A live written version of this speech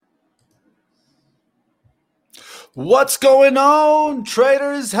What's going on,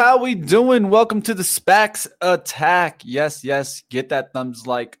 traders? How we doing? Welcome to the SPAX Attack. Yes, get that thumbs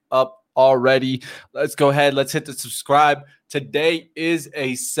like up already. Let's go ahead. Let's hit the subscribe. Today is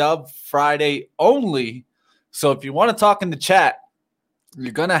a sub Friday only. So if you want to talk in the chat,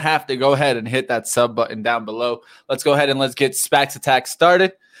 you're going to have to go ahead and hit that sub button down below. Let's go ahead and let's get SPAX Attack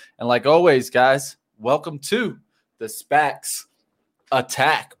started. And like always, guys, welcome to the SPAX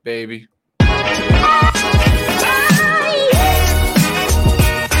Attack, baby.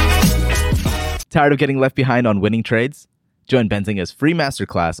 Tired of getting left behind on winning trades? Join Benzinga's free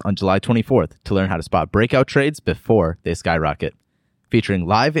masterclass on July 24th to learn how to spot breakout trades before they skyrocket. Featuring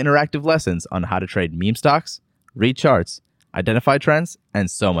live interactive lessons on how to trade meme stocks, read charts, identify trends, and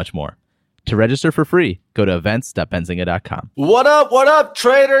so much more. To register for free, go to events.benzinga.com. What up,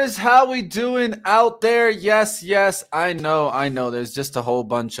 traders? How we doing out there? Yes, I know. There's just a whole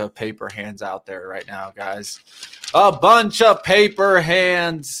bunch of paper hands out there right now, guys. A bunch of paper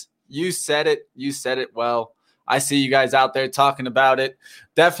hands. You said it well. I see you guys out there talking about it.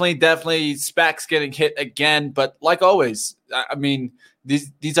 Definitely SPACs getting hit again. But like always, I mean,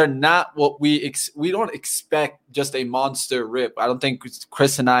 these are not what we don't expect just a monster rip. I don't think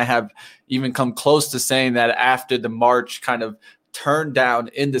Chris and I have even come close to saying that after the March kind of turn down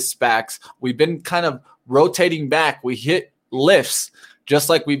in the SPACs. We've been kind of rotating back. We hit lifts just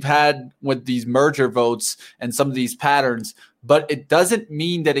like we've had with these merger votes and some of these patterns. But it doesn't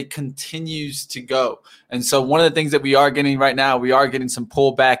mean that it continues to go. And so one of the things that we are getting right now, we are getting some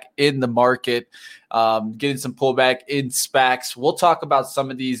pullback in the market, getting some pullback in SPACs. We'll talk about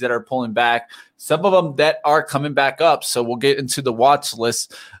some of these that are pulling back, some of them that are coming back up. So we'll get into the watch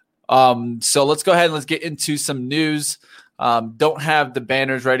list. So let's go ahead and let's get into some news. Don't have the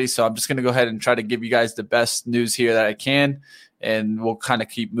banners ready, so I'm just going to go ahead and try to give you guys the best news here that I can. And we'll kind of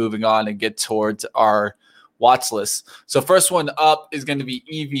keep moving on and get towards our watch list. So first one up is going to be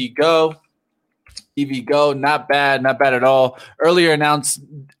EVgo. EVgo, not bad at all. Earlier announced,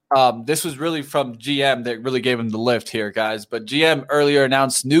 this was really from GM that really gave him the lift here, guys. But GM earlier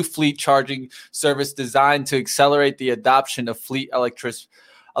announced new fleet charging service designed to accelerate the adoption of fleet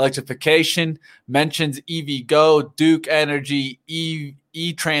electrification. Mentions EVgo, Duke Energy,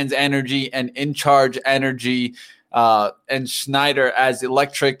 E-Trans Energy, and InCharge Energy and Schneider as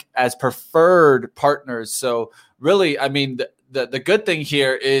preferred partners. So really, I mean, the good thing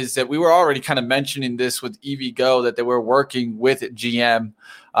here is that we were already kind of mentioning this with EVgo, that they were working with GM,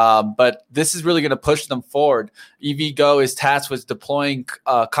 but this is really going to push them forward. EVgo is tasked with deploying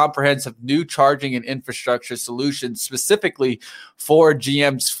comprehensive new charging and infrastructure solutions specifically for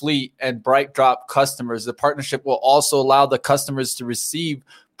GM's fleet and BrightDrop customers. The partnership will also allow the customers to receive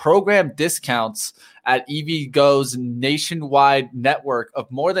program discounts at EVgo's nationwide network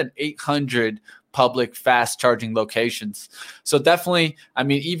of more than 800 public fast charging locations. So definitely, I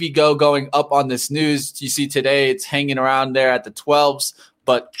mean, EVgo going up on this news. You see today it's hanging around there at the 12s,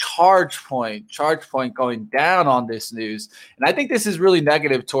 but ChargePoint going down on this news. And I think this is really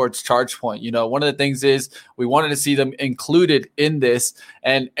negative towards ChargePoint. You know, one of the things is we wanted to see them included in this.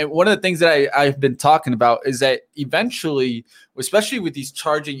 And one of the things that I've been talking about is that eventually, especially with these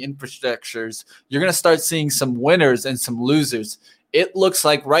charging infrastructures, you're going to start seeing some winners and some losers. It looks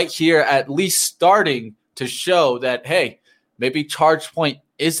like right here, at least starting to show that, hey, maybe ChargePoint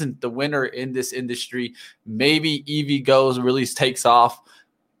isn't the winner in this industry. Maybe EVgo really takes off.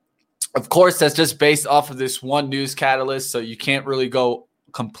 Of course, that's just based off of this one news catalyst, so you can't really go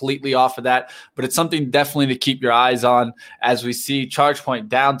completely off of that. But it's something definitely to keep your eyes on as we see ChargePoint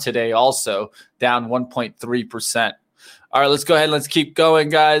down today, also down 1.3%. All right, let's go ahead. Let's keep going,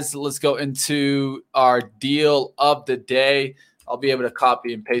 guys. Let's go into our deal of the day. I'll be able to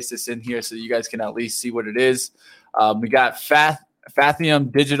copy and paste this in here so you guys can at least see what it is. We got Fathium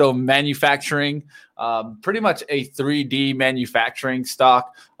Digital Manufacturing, pretty much a 3D manufacturing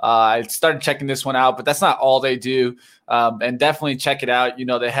stock. I started checking this one out, but that's not all they do. And definitely check it out. You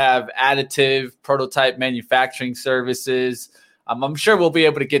know, they have additive prototype manufacturing services. I'm sure we'll be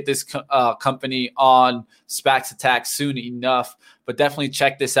able to get this company on SPAX Attack soon enough, but definitely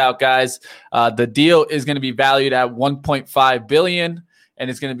check this out, guys. The deal is going to be valued at $1.5 billion, and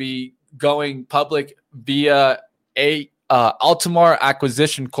it's going to be going public via Altamar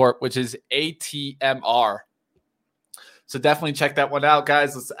Acquisition Corp, which is ATMR. So definitely check that one out,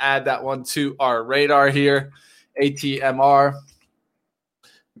 guys. Let's add that one to our radar here. ATMR.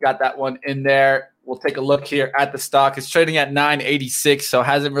 Got that one in there. We'll take a look here at the stock. It's trading at $9.86, so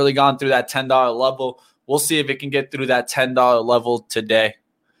hasn't really gone through that $10 level. We'll see if it can get through that $10 level today.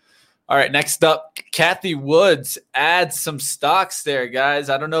 All right, next up, Kathy Woods adds some stocks there, guys.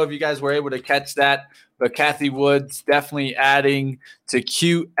 I don't know if you guys were able to catch that, but Kathy Woods definitely adding to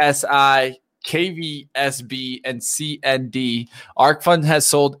QSI, KVSB, and CND. ARK Fund has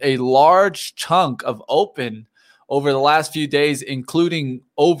sold a large chunk of open over the last few days, including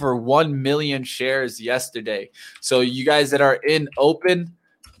over 1 million shares yesterday. So you guys that are in open,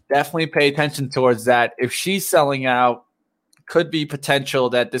 definitely pay attention towards that. If she's selling out, could be potential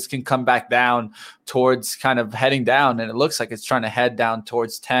that this can come back down towards kind of heading down, and it looks like it's trying to head down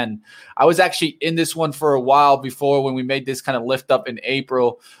towards 10. I was actually in this one for a while before when we made this kind of lift up in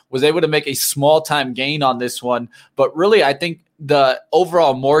April, was able to make a small time gain on this one. But really, I think the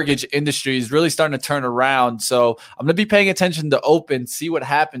overall mortgage industry is really starting to turn around. So I'm going to be paying attention to open, see what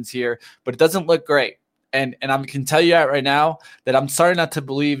happens here, but it doesn't look great. And I can tell you right now that I'm starting not to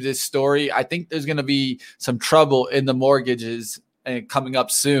believe this story. I think there's going to be some trouble in the mortgages coming up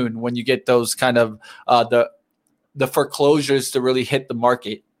soon when you get those kind of the foreclosures to really hit the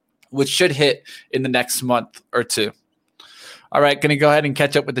market, which should hit in the next month or two. All right, going to go ahead and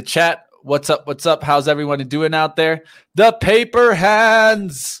catch up with the chat. What's up? What's up? How's everyone doing out there? The paper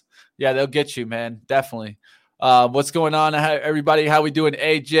hands. Yeah, they'll get you, man. Definitely. What's going on, everybody? How we doing?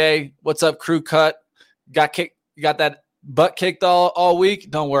 AJ, what's up, Crew Cut? Got that butt kicked all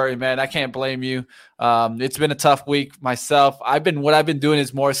week. Don't worry, man. I can't blame you. It's been a tough week myself. What I've been doing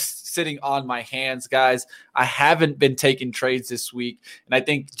is more sitting on my hands, guys. I haven't been taking trades this week, and I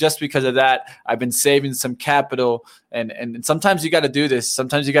think just because of that, I've been saving some capital. And sometimes you got to do this.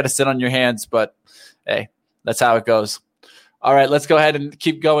 Sometimes you got to sit on your hands. But hey, that's how it goes. All right, let's go ahead and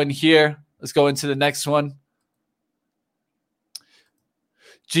keep going here. Let's go into the next one.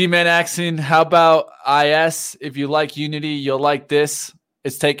 G-Man asking, how about IS? If you like Unity, you'll like this.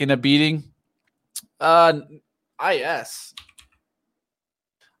 It's taking a beating. IS.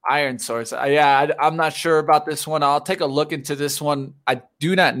 Iron Source. I'm not sure about this one. I'll take a look into this one. I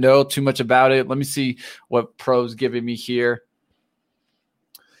do not know too much about it. Let me see what Pro's giving me here.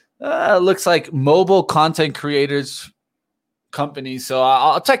 Looks like mobile content creators company. So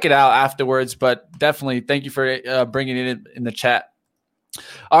I'll check it out afterwards. But definitely thank you for bringing it in the chat.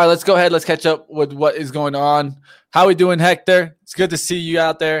 All right, let's go ahead. Let's catch up with what is going on. How we doing, Hector? It's good to see you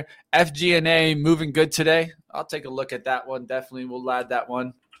out there. FGNA moving good today. I'll take a look at that one. Definitely we'll add that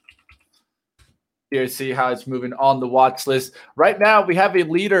one. Here, see how it's moving on the watch list. Right now, we have a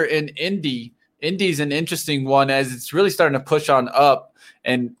leader in Indy. Indy's an interesting one as it's really starting to push on up.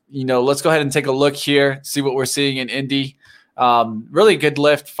 And, let's go ahead and take a look here, see what we're seeing in Indy. Really good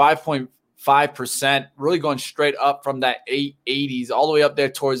lift, 5.5%, really going straight up from that 880s all the way up there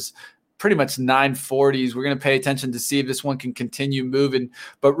towards pretty much 940s. We're going to pay attention to see if this one can continue moving.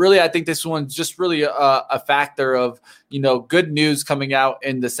 But really, I think this one's just really a factor of, good news coming out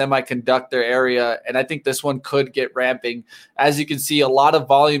in the semiconductor area. And I think this one could get ramping. As you can see, a lot of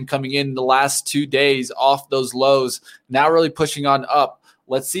volume coming in the last 2 days off those lows, now really pushing on up.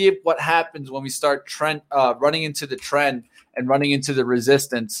 Let's see what happens when we start running into the trend and running into the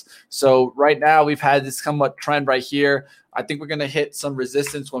resistance. So right now we've had this somewhat trend right here. I think we're going to hit some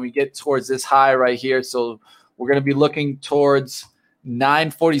resistance when we get towards this high right here. So we're going to be looking towards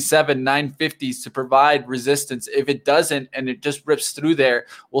 947, 950s to provide resistance. If it doesn't and it just rips through there,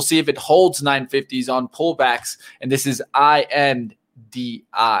 we'll see if it holds 950s on pullbacks. And this is INDI.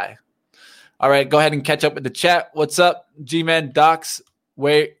 All right, go ahead and catch up with the chat. What's up, G-Man? Docs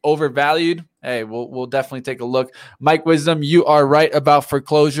way overvalued. Hey, we'll definitely take a look. Mike Wisdom, you are right about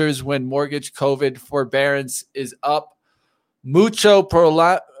foreclosures when mortgage COVID forbearance is up. Mucho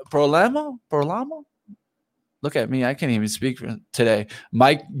problema? Look at me. I can't even speak today.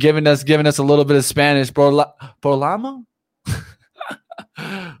 Mike giving us a little bit of Spanish. Problema?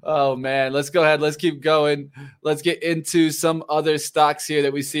 Oh, man. Let's go ahead. Let's keep going. Let's get into some other stocks here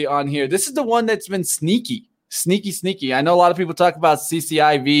that we see on here. This is the one that's been sneaky. I know a lot of people talk about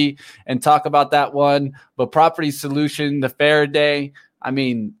CCIV and talk about that one, but Property Solution, the Faraday, I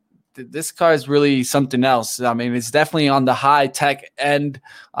mean, this car is really something else. I mean, it's definitely on the high tech end.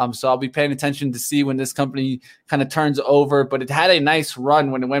 So I'll be paying attention to see when this company kind of turns over, but it had a nice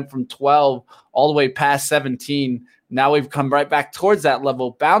run when it went from 12 all the way past 17. Now we've come right back towards that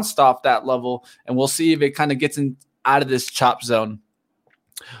level, bounced off that level, and we'll see if it kind of gets out of this chop zone.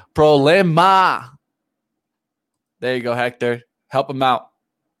 Problema. There you go, Hector. Help him out.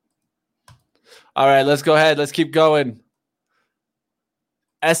 All right, let's go ahead. Let's keep going.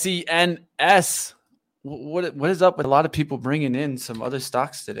 SENS. What is up with a lot of people bringing in some other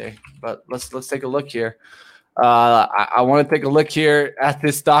stocks today? But let's take a look here. I want to take a look here at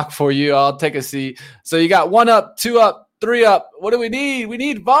this stock for you. I'll take a seat. So you got 1 up, 2 up, 3 up. What do we need? We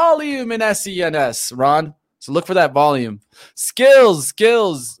need volume in SENS, Ron. So look for that volume. Skills.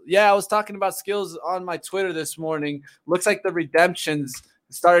 Yeah, I was talking about skills on my Twitter this morning. Looks like the redemptions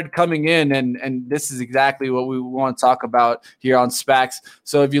started coming in, and this is exactly what we want to talk about here on SPACs.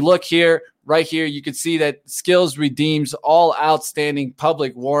 So if you look here, right here, you can see that Skills redeems all outstanding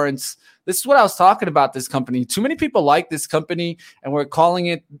public warrants. This is what I was talking about, this company. Too many people like this company, and we're calling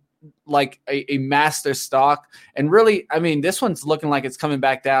it like a master stock. And really, I mean, this one's looking like it's coming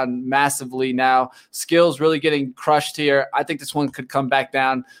back down massively now. Skills really getting crushed here. I think this one could come back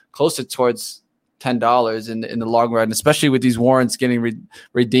down closer towards $10 in the long run, especially with these warrants getting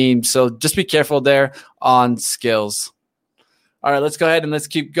redeemed. So just be careful there on Skills. All right, let's go ahead and let's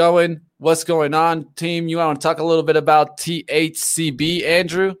keep going. What's going on, team? You want to talk a little bit about THCB,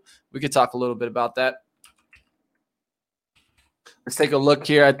 Andrew? We could talk a little bit about that. Let's take a look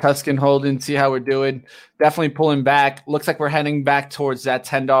here at Tuscan Holding, see how we're doing. Definitely pulling back. Looks like we're heading back towards that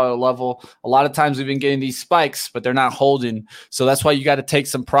 $10 level. A lot of times we've been getting these spikes, but they're not holding. So that's why you got to take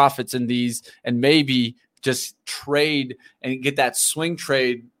some profits in these and maybe just trade and get that swing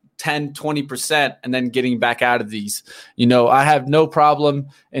trade 10, 20%, and then getting back out of these. You know, I have no problem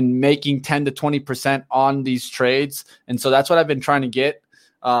in making 10 to 20% on these trades. And so that's what I've been trying to get.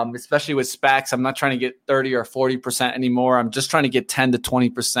 Especially with SPACs, I'm not trying to get 30 or 40% anymore. I'm just trying to get 10 to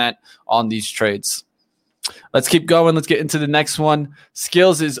 20% on these trades. Let's keep going. Let's get into the next one.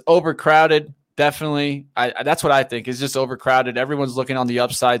 Skills is overcrowded. Definitely. That's what I think. It's just overcrowded. Everyone's looking on the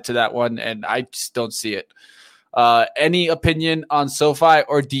upside to that one, and I just don't see it. Any opinion on SoFi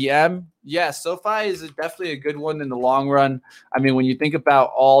or DM? Yeah, SoFi is definitely a good one in the long run. I mean, when you think about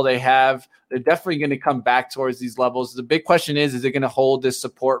all they have, they're definitely going to come back towards these levels. The big question is it going to hold this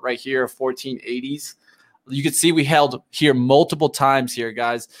support right here of 1480s? You can see we held here multiple times here,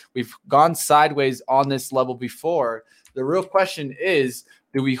 guys. We've gone sideways on this level before. The real question is,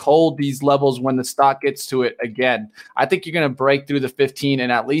 do we hold these levels when the stock gets to it again? I think you're going to break through the 15 and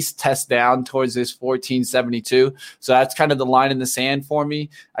at least test down towards this 1472. So that's kind of the line in the sand for me.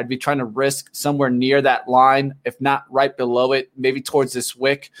 I'd be trying to risk somewhere near that line, if not right below it, maybe towards this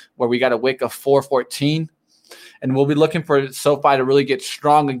wick where we got a wick of 414. And we'll be looking for SoFi to really get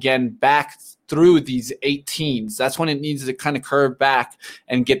strong again back through these 18s. That's when it needs to kind of curve back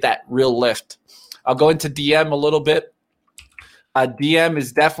and get that real lift. I'll go into DM a little bit. DM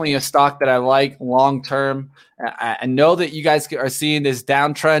is definitely a stock that I like long term. I know that you guys are seeing this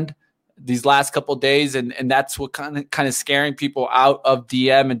downtrend these last couple of days, and that's what kind of scaring people out of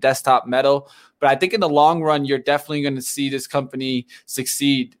DM and Desktop Metal. But I think in the long run, you're definitely going to see this company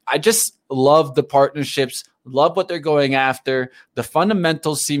succeed. I just love the partnerships, love what they're going after. The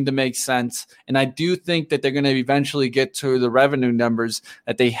fundamentals seem to make sense. And I do think that they're going to eventually get to the revenue numbers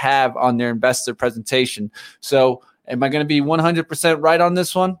that they have on their investor presentation. So am I going to be 100% right on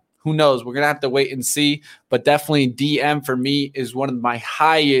this one? Who knows? We're going to have to wait and see. But definitely DM for me is one of my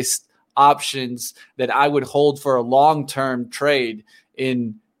highest options that I would hold for a long-term trade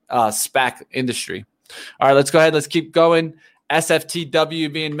in SPAC industry. All right, let's go ahead. Let's keep going.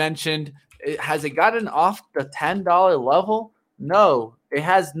 SFTW being mentioned. Has it gotten off the $10 level? No, it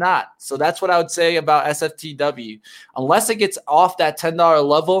has not. So that's what I would say about SFTW. Unless it gets off that $10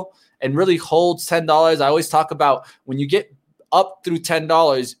 level and really holds $10, I always talk about when you get up through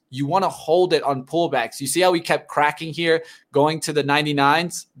 $10, you want to hold it on pullbacks. You see how we kept cracking here, going to the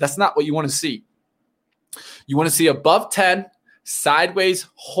 99s? That's not what you want to see. You want to see above 10, sideways,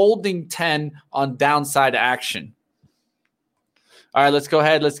 holding 10 on downside action. All right, let's go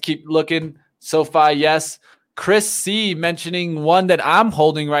ahead. Let's keep looking. SoFi, yes. Chris C mentioning one that I'm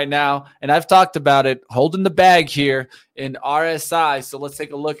holding right now, and I've talked about it, holding the bag here in RSI. So let's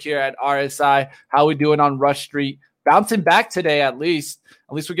take a look here at RSI. How we doing on Rush Street? Bouncing back today at least.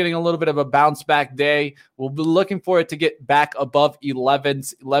 At least we're getting a little bit of a bounce back day. We'll be looking for it to get back above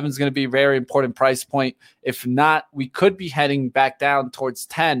 11s. 11 is going to be a very important price point. If not, we could be heading back down towards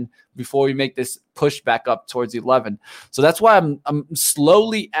 10 before we make this push back up towards 11. So that's why I'm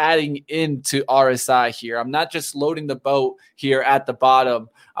slowly adding into RSI here. I'm not just loading the boat here at the bottom.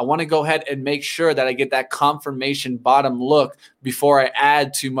 I want to go ahead and make sure that I get that confirmation bottom look before I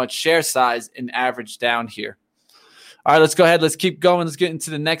add too much share size and average down here. All right, let's go ahead. Let's keep going. Let's get into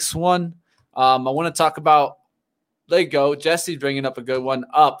the next one. I want to talk about, there you go. Jesse's bringing up a good one.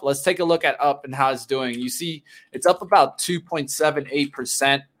 Up. Let's take a look at Up and how it's doing. You see it's up about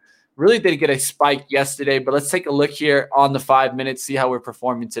 2.78%. Really did get a spike yesterday, but let's take a look here on the 5 minutes, see how we're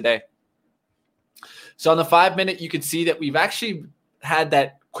performing today. So on the 5 minute, you can see that we've actually had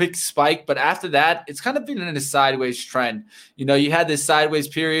that quick spike, but after that, it's kind of been in a sideways trend. You know, you had this sideways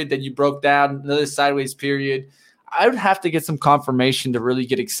period, then you broke down, another sideways period. I would have to get some confirmation to really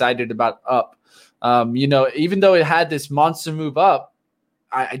get excited about up. Even though it had this monster move up,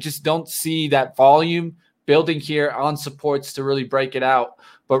 I just don't see that volume building here on supports to really break it out.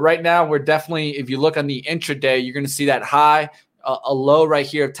 But right now, we're definitely, if you look on the intraday, you're going to see that high, a low right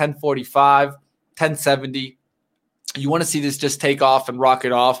here of 1045, 1070. You want to see this just take off and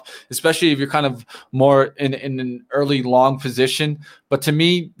rocket off, especially if you're kind of more in an early long position. But to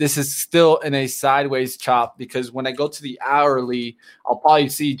me, this is still in a sideways chop, because when I go to the hourly, I'll probably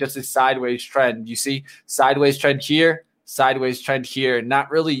see just a sideways trend. You see sideways trend here, sideways trend here,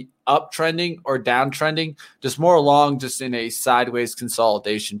 not really up trending or down trending, just more along, just in a sideways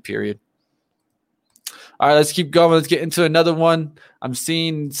consolidation period. All right, let's keep going. Let's get into another one. I'm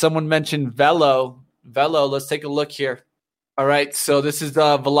seeing someone mention Velo. Let's take a look here. All right, so this is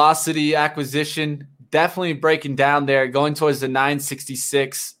the velocity acquisition, definitely breaking down there, going towards the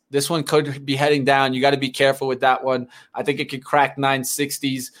 966. This one could be heading down. You got to be careful with that one. I think it could crack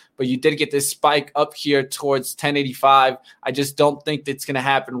 960s, but you did get this spike up here towards 1085. I just don't think it's going to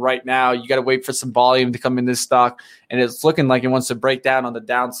happen right now. You got to wait for some volume to come in this stock, and it's looking like it wants to break down on the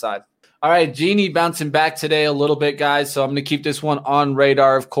downside. All right, Genie bouncing back today a little bit, guys. So I'm going to keep this one on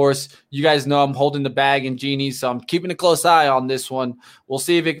radar. Of course, you guys know I'm holding the bag in Genie, so I'm keeping a close eye on this one. We'll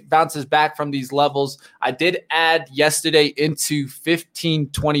see if it bounces back from these levels. I did add yesterday into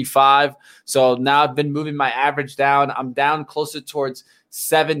 1525. So now I've been moving my average down. I'm down closer towards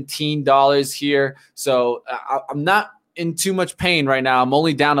 $17 here. So I'm not in too much pain right now. I'm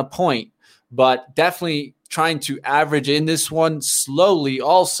only down a point, but definitely trying to average in this one slowly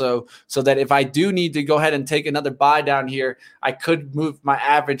also, so that if I do need to go ahead and take another buy down here, I could move my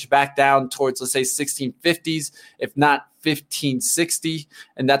average back down towards, let's say, 1650s, if not 1560.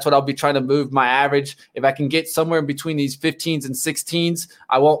 And that's what I'll be trying to move my average. If I can get somewhere in between these 15s and 16s,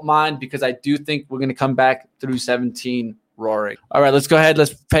 I won't mind, because I do think we're going to come back through 17 roaring. All right, let's go ahead.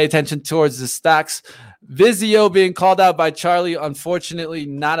 Let's pay attention towards the stocks. Vizio being called out by Charlie. Unfortunately,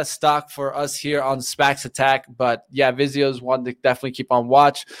 not a stock for us here on SPAX Attack. But yeah, Vizio is one to definitely keep on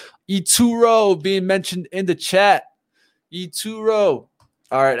watch. eToro being mentioned in the chat. eToro.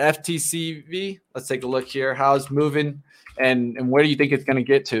 All right, FTCV. Let's take a look here. How it's moving and where do you think it's going to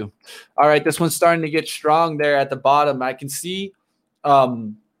get to? All right, this one's starting to get strong there at the bottom. I can see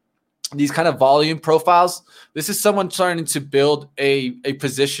these kind of volume profiles. This is someone starting to build a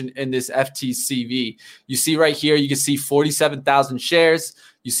position in this FTCV. You see right here, you can see 47,000 shares.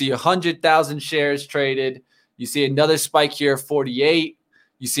 You see 100,000 shares traded. You see another spike here, 48.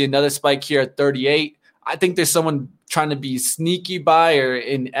 You see another spike here at 38. I think there's someone trying to be sneaky buyer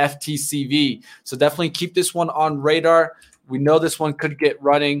in FTCV. So definitely keep this one on radar. We know this one could get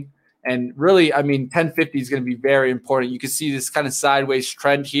running. And really, I mean, 1050 is going to be very important. You can see this kind of sideways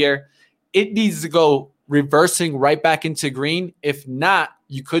trend here. It needs to go reversing right back into green. If not,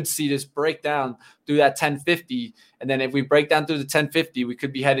 you could see this break down through that 1050. And then if we break down through the 1050, we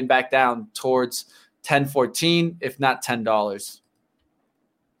could be heading back down towards 1014, if not $10.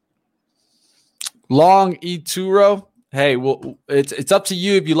 Long eToro. Hey, well, it's up to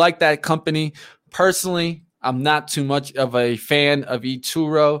you if you like that company. Personally, I'm not too much of a fan of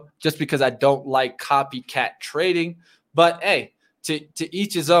eToro, just because I don't like copycat trading. But hey, to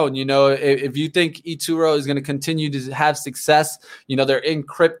each his own. You know, if you think eToro is going to continue to have success, you know, they're in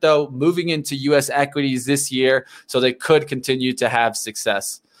crypto, moving into U.S. equities this year, so they could continue to have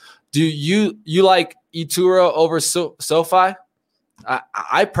success. Do you like eToro over SoFi?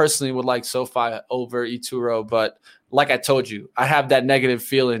 I personally would like SoFi over eToro, but like I told you, I have that negative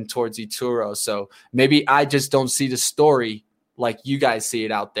feeling towards eToro. So maybe I just don't see the story like you guys see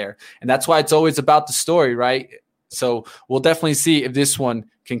it out there. And that's why it's always about the story, right? So we'll definitely see if this one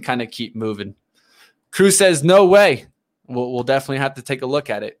can kind of keep moving. Crew says, no way. We'll definitely have to take a look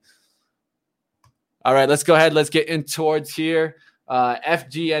at it. All right, let's go ahead. Let's get in towards here.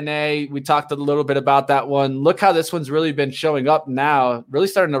 FGNA, we talked a little bit about that one. Look how this one's really been showing up now, really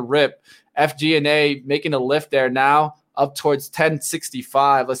starting to rip. FGNA making a lift there now, up towards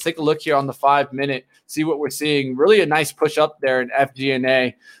 1065. Let's take a look here on the 5-minute, see what we're seeing. Really a nice push up there in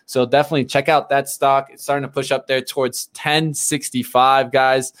FGNA. So definitely check out that stock. It's starting to push up there towards 1065,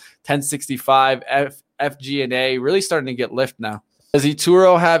 guys. 1065 FGNA, really starting to get lift now. Does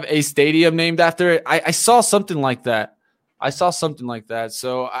eToro have a stadium named after it? I saw something like that.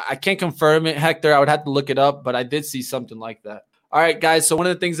 So I can't confirm it, Hector. I would have to look it up, but I did see something like that. All right, guys. So one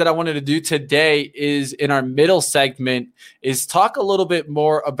of the things that I wanted to do today is in our middle segment is talk a little bit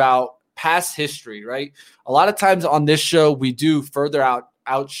more about past history, right? A lot of times on this show, we do further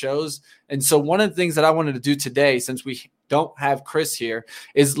out shows. And so one of the things that I wanted to do today, since we don't have Chris here,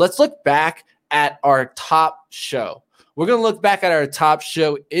 is let's look back at our top show. We're going to look back at our top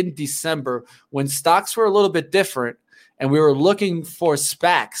show in December when stocks were a little bit different and we were looking for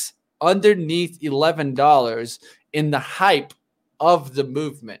SPACs underneath $11 in the hype of the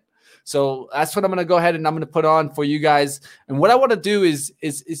movement. So that's what I'm going to go ahead and I'm going to put on for you guys. And what I want to do is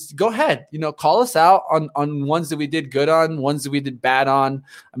go ahead, call us out on ones that we did good on, ones that we did bad on.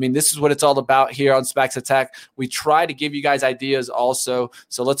 I mean, this is what it's all about here on SPACs Attack. We try to give you guys ideas also.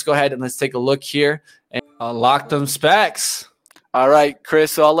 So let's go ahead and let's take a look here and unlock them SPACs. All right,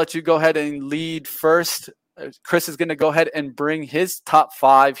 Chris. So I'll let you go ahead and lead first. Chris is going to go ahead and bring his top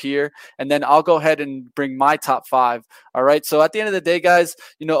 5 here, and then I'll go ahead and bring my top 5. All right. So at the end of the day, guys,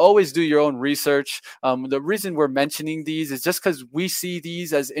 always do your own research. The reason we're mentioning these is just because we see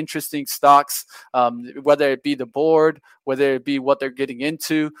these as interesting stocks, whether it be the board, whether it be what they're getting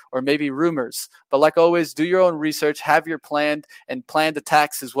into, or maybe rumors. But like always, do your own research, have your plan, and planned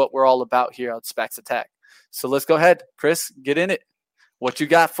attacks is what we're all about here on SPACs Attack. So let's go ahead, Chris, get in it. What you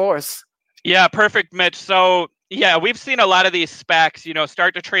got for us? Yeah, perfect, Mitch. So, yeah, we've seen a lot of these SPACs,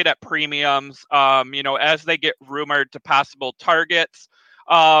 start to trade at premiums, as they get rumored to possible targets,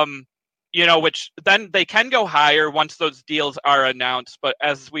 which then they can go higher once those deals are announced. But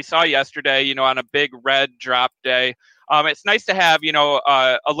as we saw yesterday, on a big red drop day, it's nice to have,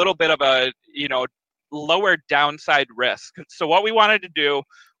 a little bit of a, lower downside risk. So what we wanted to do,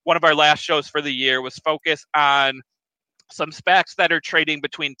 one of our last shows for the year, was focus on some SPACs that are trading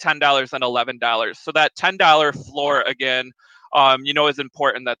between $10 and $11. So that $10 floor, again, is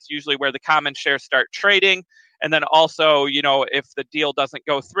important. That's usually where the common shares start trading. And then also, if the deal doesn't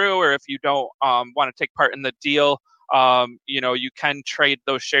go through or if you don't want to take part in the deal, you can trade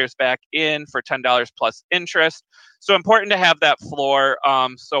those shares back in for $10 plus interest. So important to have that floor.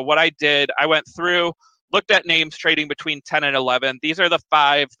 So what I did, I went through, looked at names trading between 10 and 11. These are the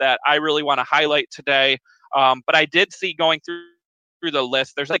 5 that I really want to highlight today. But I did see going through the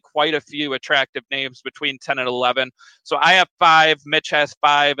list, there's quite a few attractive names between 10 and 11. So I have 5, Mitch has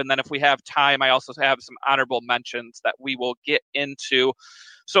 5, and then if we have time, I also have some honorable mentions that we will get into.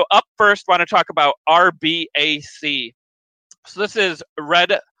 So up first, I want to talk about RBAC. So this is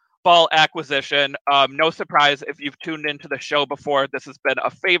Red Ball Acquisition. No surprise if you've tuned into the show before, this has been a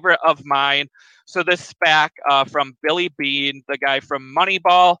favorite of mine. So this SPAC from Billy Beane, the guy from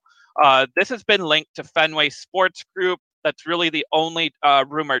Moneyball. This has been linked to Fenway Sports Group. That's really the only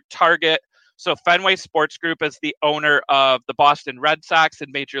rumored target. So Fenway Sports Group is the owner of the Boston Red Sox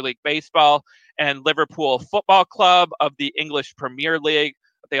in Major League Baseball and Liverpool Football Club of the English Premier League.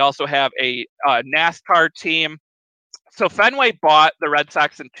 They also have a NASCAR team. So Fenway bought the Red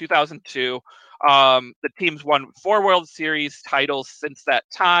Sox in 2002. The team's won 4 World Series titles since that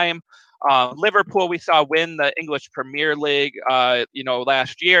time. Liverpool, we saw win the English Premier League,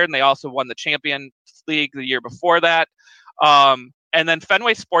 last year, and they also won the Champions League the year before that. And then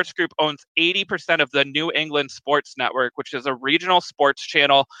Fenway Sports Group owns 80% of the New England Sports Network, which is a regional sports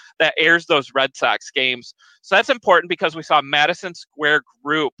channel that airs those Red Sox games. So that's important because we saw Madison Square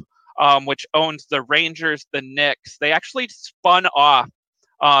Group, which owns the Rangers, the Knicks. They actually spun off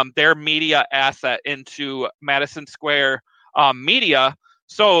their media asset into Madison Square Media.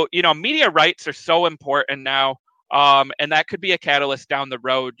 So, media rights are so important now, and that could be a catalyst down the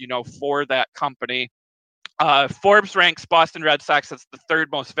road, for that company. Forbes ranks Boston Red Sox as the 3rd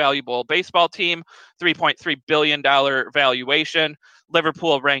most valuable baseball team, $3.3 billion valuation.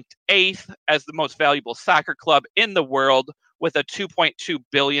 Liverpool ranked 8th as the most valuable soccer club in the world with a $2.2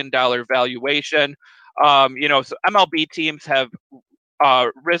 billion valuation. So MLB teams have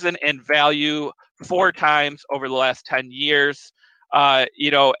risen in value 4 times over the last 10 years. And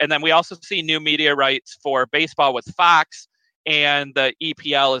then we also see new media rights for baseball with Fox, and the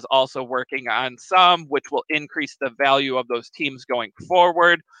EPL is also working on some, which will increase the value of those teams going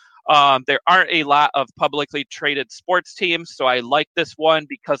forward. There aren't a lot of publicly traded sports teams, so I like this one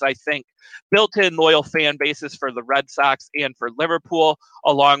because I think built-in loyal fan bases for the Red Sox and for Liverpool,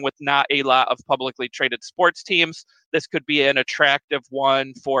 along with not a lot of publicly traded sports teams. This could be an attractive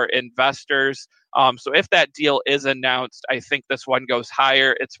one for investors. So if that deal is announced, I think this one goes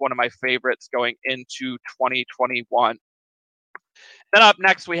higher. It's one of my favorites going into 2021. Then up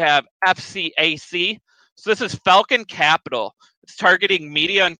next, we have FCAC. So this is Falcon Capital. It's targeting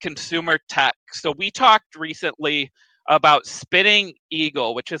media and consumer tech. So we talked recently about Spinning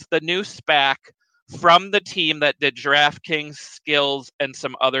Eagle, which is the new SPAC from the team that did DraftKings, Skills, and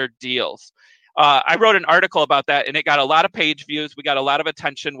some other deals. I wrote an article about that, and it got a lot of page views. We got a lot of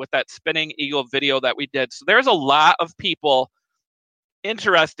attention with that Spinning Eagle video that we did. So there's a lot of people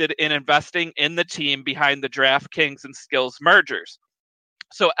interested in investing in the team behind the DraftKings and Skills mergers.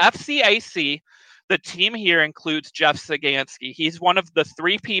 So FCAC, the team here includes Jeff Sagansky. He's one of the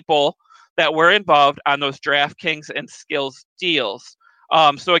 3 people that were involved on those DraftKings and Skills deals.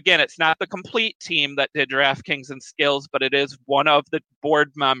 So again, it's not the complete team that did DraftKings and Skills, but it is one of the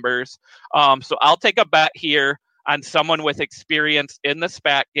board members. So I'll take a bet here on someone with experience in the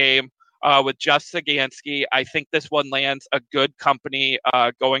SPAC game with Jeff Sagansky. I think this one lands a good company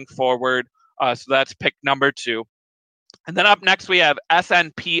going forward. So that's pick number 2. And then up next, we have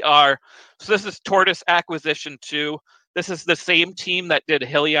SNPR. So this is Tortoise Acquisition 2. This is the same team that did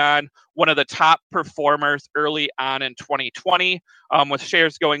Helion, one of the top performers early on in 2020, with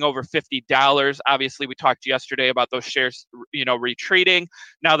shares going over $50. Obviously, we talked yesterday about those shares, retreating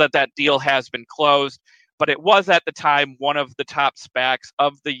now that that deal has been closed. But it was at the time one of the top SPACs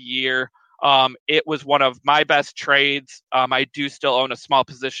of the year. It was one of my best trades. I do still own a small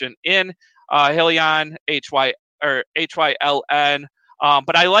position in Helion, HYLN.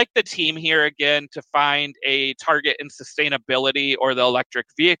 But I like the team here again to find a target in sustainability or the electric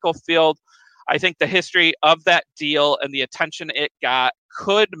vehicle field. I think the history of that deal and the attention it got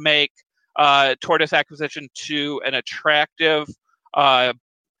could make Tortoise Acquisition 2 an attractive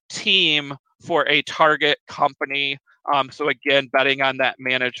team for a target company. So again, betting on that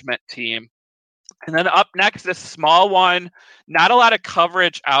management team. And then up next, this small one, not a lot of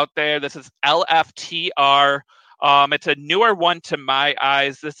coverage out there. This is LFTR. It's a newer one to my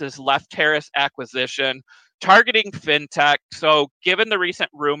eyes. This is Lefteris Acquisition, targeting fintech. So given the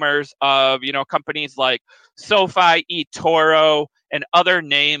recent rumors of, companies like SoFi, eToro, and other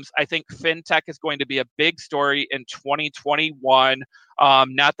names, I think fintech is going to be a big story in 2021.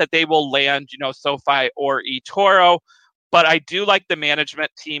 Not that they will land, SoFi or eToro, but I do like the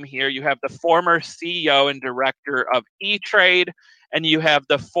management team here. You have the former CEO and director of E-Trade, and you have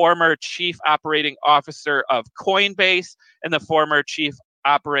the former chief operating officer of Coinbase and the former chief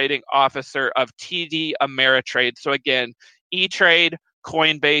operating officer of TD Ameritrade. So again, E-Trade,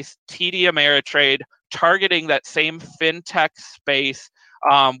 Coinbase, TD Ameritrade, targeting that same fintech space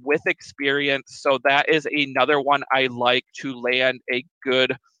with experience. So that is another one I like to land a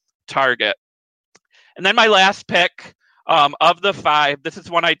good target. And then my last pick of the 5, this is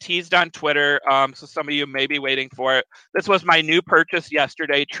one I teased on Twitter, so some of you may be waiting for it. This was my new purchase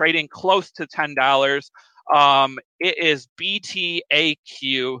yesterday, trading close to $10. It is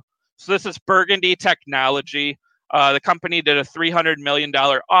BTAQ. So this is Burgundy Technology. The company did a $300 million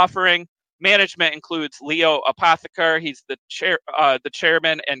offering. Management includes Leo Apotheker. He's the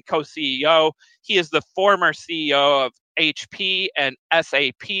chairman and co-CEO. He is the former CEO of HP and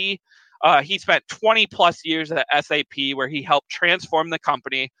SAP. He spent 20 plus years at SAP, where he helped transform the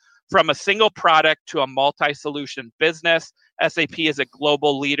company from a single product to a multi-solution business. SAP is a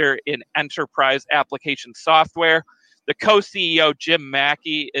global leader in enterprise application software. The co-CEO, Jim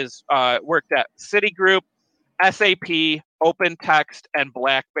Mackey, is worked at Citigroup, SAP, OpenText, and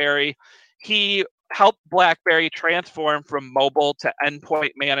BlackBerry. He helped BlackBerry transform from mobile to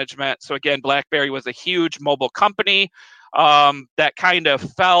endpoint management. So again, BlackBerry was a huge mobile company that kind of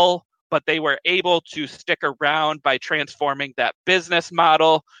fell, but they were able to stick around by transforming that business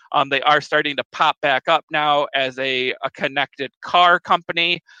model. They are starting to pop back up now as a connected car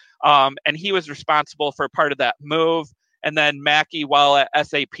company. And he was responsible for part of that move. And then Mackey, while at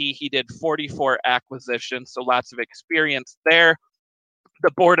SAP, he did 44 acquisitions, so lots of experience there. The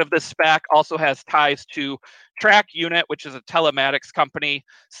board of this SPAC also has ties to Track Unit, which is a telematics company,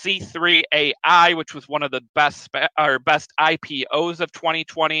 C3AI, which was one of the best IPOs of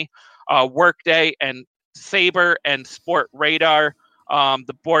 2020, Workday and Sabre and Sport Radar.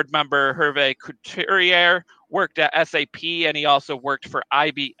 The board member, Hervé Couturier, worked at SAP, and he also worked for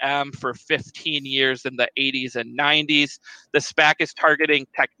IBM for 15 years in the 80s and 90s. The SPAC is targeting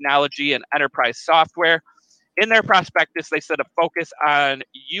technology and enterprise software. In their prospectus, they said a focus on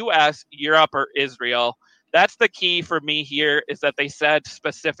US, Europe, or Israel. That's the key for me here, is that they said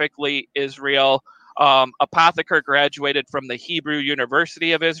specifically Israel. Apotheker graduated from the Hebrew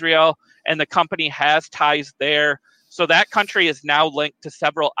University of Israel, and the company has ties there. So that country is now linked to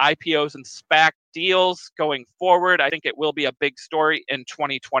several IPOs and SPAC deals going forward. I think it will be a big story in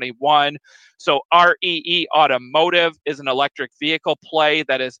 2021. So REE Automotive is an electric vehicle play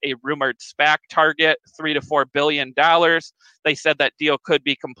that is a rumored SPAC target, $3 to $4 billion. They said that deal could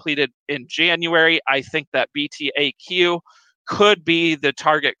be completed in January. I think that BTAQ could be the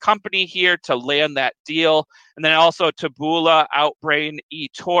target company here to land that deal. And then also Taboola, Outbrain,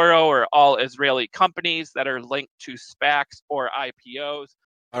 eToro are all Israeli companies that are linked to SPACs or IPOs.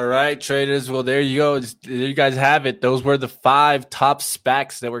 All right, traders. Well, there you go. There you guys have it. Those were the 5 top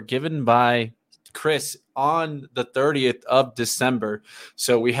SPACs that were given by Chris on the 30th of December.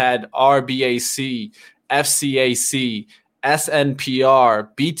 So we had RBAC, FCAC, SNPR,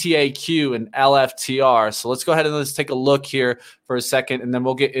 BTAQ, and LFTR. So let's go ahead and let's take a look here for a second, and then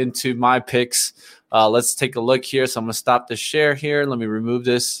we'll get into my picks. Let's take a look here. So I'm going to stop the share here. Let me remove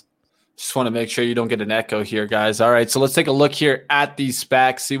this. Just want to make sure you don't get an echo here, guys. All right, so let's take a look here at these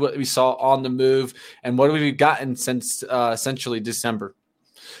SPACs, see what we saw on the move, and what have we gotten since essentially December.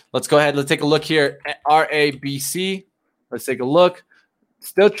 Let's go ahead. Let's take a look here at RABC. Let's take a look.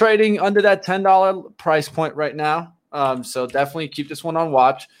 Still trading under that $10 price point right now. So definitely keep this one on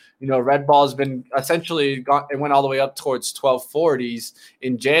watch. You know, Red Ball has been essentially it went all the way up towards 1240s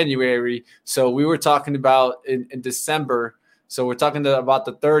in January. So we were talking about in December. So we're talking about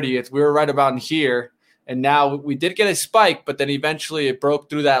the 30th. We were right about in here. And now we did get a spike, but then eventually it broke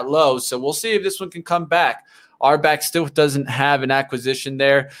through that low. So we'll see if this one can come back. RBAC still doesn't have an acquisition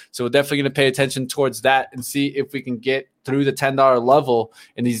there. So we're definitely going to pay attention towards that and see if we can get through the $10 level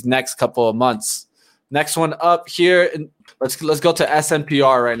in these next couple of months. Next one up here, and let's go to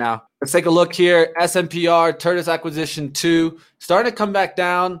SNPR right now. Let's take a look here. SNPR, Tertis Acquisition 2, starting to come back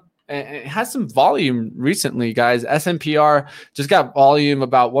down. And it has some volume recently, guys. SNPR just got volume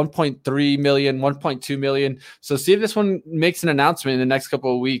about 1.3 million, 1.2 million. So see if this one makes an announcement in the next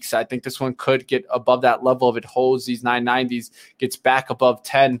couple of weeks. I think this one could get above that level if it holds these 990s, gets back above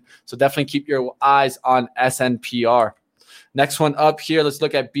 10. So definitely keep your eyes on SNPR. Next one up here, let's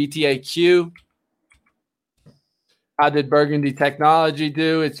look at BTAQ. How did Burgundy Technology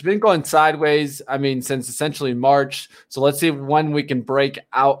do? It's been going sideways, since essentially March. So let's see when we can break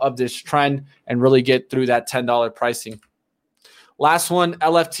out of this trend and really get through that $10 pricing. Last one,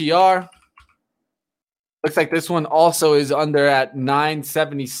 LFTR. Looks like this one also is under at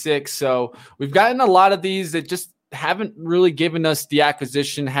 976. So we've gotten a lot of these that just haven't really given us the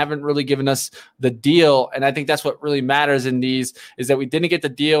acquisition, haven't really given us the deal. And I think that's what really matters in these is that we didn't get the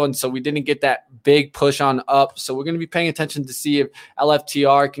deal. And so we didn't get that big push on up. So we're going to be paying attention to see if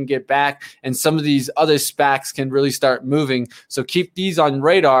LFTR can get back and some of these other SPACs can really start moving. So keep these on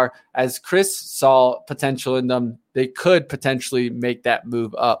radar. As Chris saw potential in them, they could potentially make that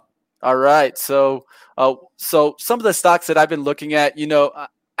move up. All right. So some of the stocks that I've been looking at,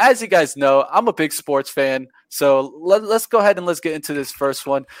 as you guys know, I'm a big sports fan. So let's go ahead and let's get into this first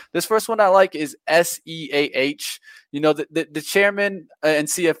one. This first one I like is SEAH. The chairman and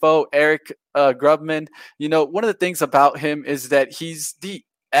CFO, Eric Grubman, one of the things about him is that he's the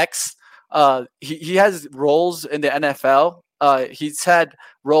he has roles in the NFL. He's had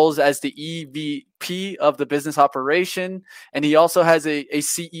roles as the EVP of the business operation, and he also has a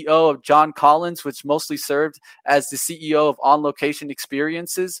CEO of John Collins, which mostly served as the CEO of On Location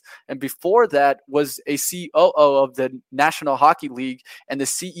Experiences, and before that was a COO of the National Hockey League and the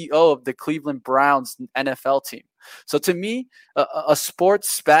CEO of the Cleveland Browns NFL team. So to me, a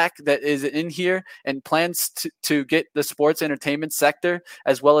sports SPAC that is in here and plans to get the sports entertainment sector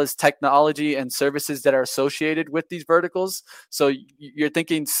as well as technology and services that are associated with these verticals. So you're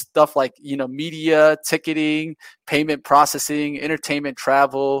thinking stuff like, media, ticketing, payment processing, entertainment,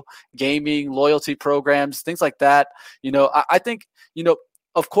 travel, gaming, loyalty programs, things like that. I think,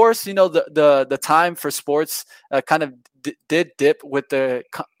 of course, the time for sports kind of did dip with the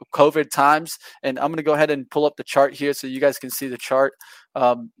COVID times. And I'm going to go ahead and pull up the chart here so you guys can see the chart.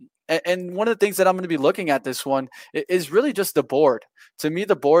 And one of the things that I'm going to be looking at this one is really just the board. To me,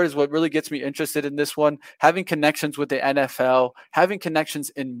 the board is what really gets me interested in this one. Having connections with the NFL, having connections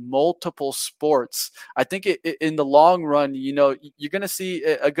in multiple sports. I think in the long run, you're going to see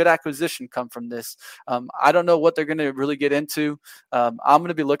a good acquisition come from this. I don't know what they're going to really get into. I'm going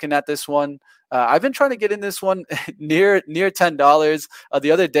to be looking at this one. I've been trying to get in this one near $10.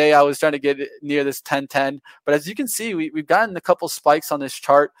 The other day, I was trying to get near this 10.10. But as you can see, we've gotten a couple spikes on this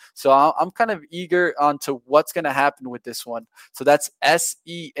chart. So I'm kind of eager onto what's going to happen with this one. So that's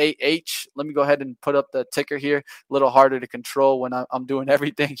SEAH. Let me go ahead and put up the ticker here. A little harder to control when I'm doing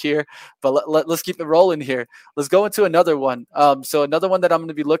everything here. But let's keep it rolling here. Let's go into another one. So another one that I'm going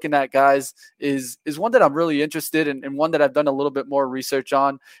to be looking at, guys, is one that I'm really interested in and one that I've done a little bit more research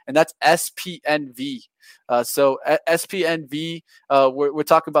on. And that's SPNV. So SPNV, we're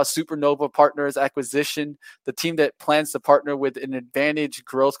talking about Supernova Partners acquisition, the team that plans to partner with an advantage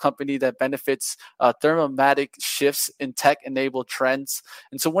growth company that benefits thermomatic shifts in tech-enabled trends.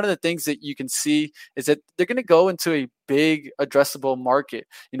 And so one of the things that you can see is that they're going to go into a big addressable market,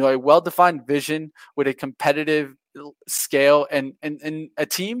 a well-defined vision with a competitive scale and a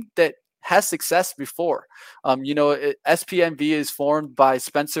team that has success before. SPMV is formed by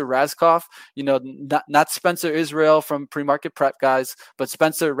Spencer Raskoff, not Spencer Israel from Pre-Market Prep guys, but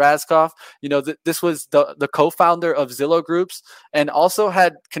Spencer Raskoff. This was the co-founder of Zillow Groups and also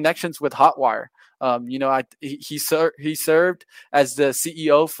had connections with Hotwire. He served as the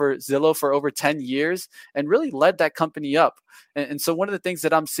CEO for Zillow for over 10 years and really led that company up. And so one of the things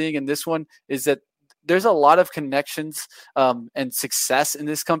that I'm seeing in this one is that there's a lot of connections and success in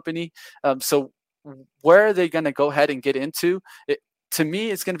this company. So where are they going to go ahead and get into? To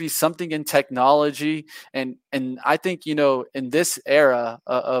me, it's going to be something in technology. And I think, in this era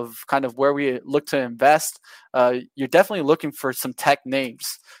of kind of where we look to invest, you're definitely looking for some tech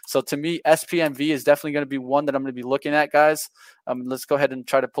names. So to me, SPMV is definitely going to be one that I'm going to be looking at, guys. Let's go ahead and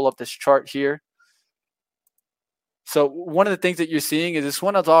try to pull up this chart here. So one of the things that you're seeing is this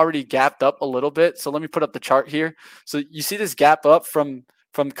one has already gapped up a little bit. So let me put up the chart here. So you see this gap up from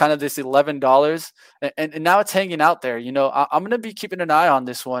kind of this $11 and now it's hanging out there. I'm going to be keeping an eye on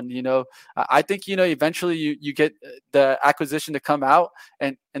this one. I think, eventually you get the acquisition to come out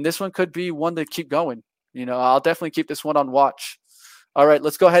and this one could be one to keep going. I'll definitely keep this one on watch. All right,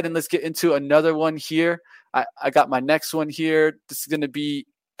 let's go ahead and let's get into another one here. I got my next one here. This is going to be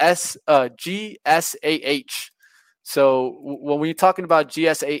GSAH. So when we're talking about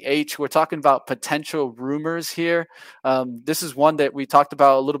GSAH, we're talking about potential rumors here. This is one that we talked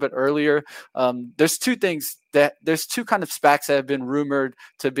about a little bit earlier. There's two kind of SPACs that have been rumored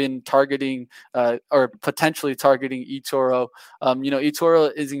to have been targeting or potentially targeting eToro.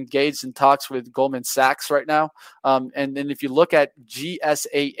 eToro is engaged in talks with Goldman Sachs right now. And then if you look at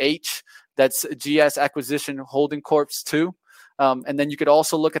GSAH, that's GS Acquisition Holding Corp's 2. And then you could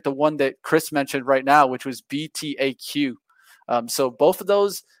also look at the one that Chris mentioned right now, which was BTAQ. So both of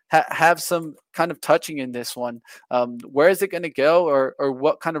those have some kind of touching in this one. Where is it going to go or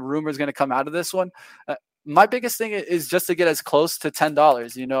what kind of rumor is going to come out of this one? My biggest thing is just to get as close to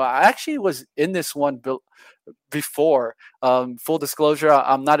 $10. I actually was in this one before. Full disclosure,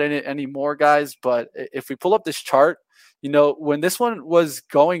 I'm not in it anymore, guys. But if we pull up this chart, when this one was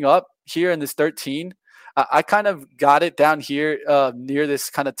going up here in this 13, I kind of got it down here near this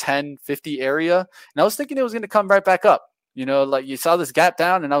kind of 1050 area. And I was thinking it was going to come right back up. Like you saw this gap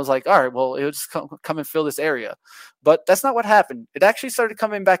down and I was like, all right, well, it'll just come and fill this area. But that's not what happened. It actually started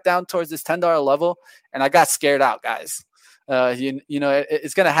coming back down towards this $10 level. And I got scared out, guys.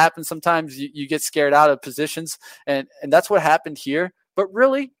 It's going to happen sometimes. You get scared out of positions. And that's what happened here. But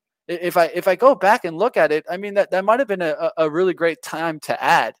really, if I go back and look at it, I mean, that might have been a really great time to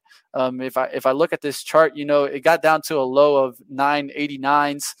add. If I look at this chart, it got down to a low of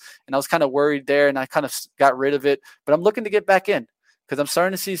 989s and I was kind of worried there and I kind of got rid of it, but I'm looking to get back in because I'm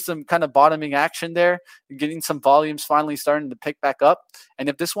starting to see some kind of bottoming action there, getting some volumes finally starting to pick back up. And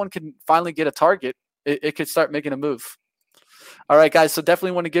if this one can finally get a target, it could start making a move. All right, guys. So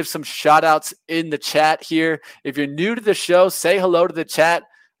definitely want to give some shout outs in the chat here. If you're new to the show, say hello to the chat.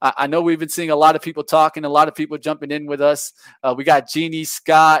 I know we've been seeing a lot of people talking, a lot of people jumping in with us. We got Jeannie,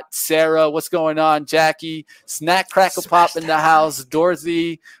 Scott, Sarah. What's going on? Jackie, Snack Crackle Pop in the house.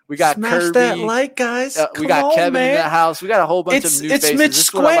 Dorothy. We got Kirby. That like, guys. We got Kevin in the house. We got a whole bunch of new faces. It's This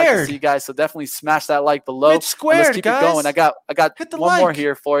is what I like to see, guys. So definitely smash that like below. Let's keep it going. I got one more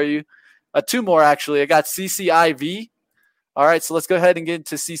here for you. Two more actually. I got CCIV. All right, so let's go ahead and get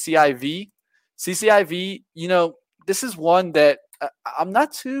into CCIV. CCIV. This is one that I'm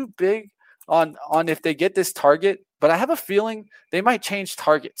not too big on if they get this target, but I have a feeling they might change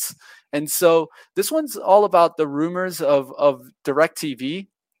targets. And so this one's all about the rumors of DirecTV.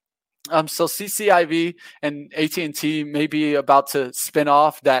 So CCIV and AT&T may be about to spin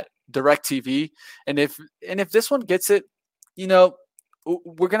off that DirecTV. And if this one gets it,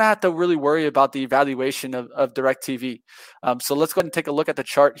 we're going to have to really worry about the evaluation of DirecTV. So let's go ahead and take a look at the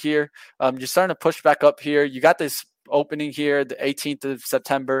chart here. You're starting to push back up here. You got this opening here the 18th of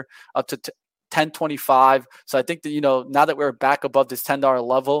September up to 1025. So I think that now that we're back above this $10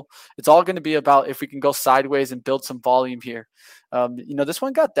 level, it's all going to be about if we can go sideways and build some volume here. This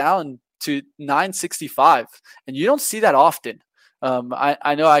one got down to 965 and you don't see that often.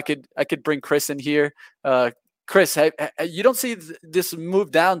 I know I could bring Chris in here. Chris, you don't see this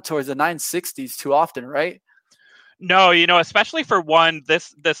move down towards the 960s too often, right? No, especially for one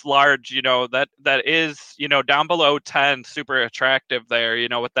this large, that is, down below 10, super attractive there,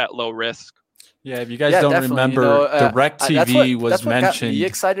 with that low risk. Yeah, if you guys don't remember, DirecTV was mentioned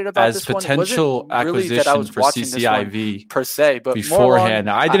excited about as this potential acquisition for CCIV per se, but beforehand.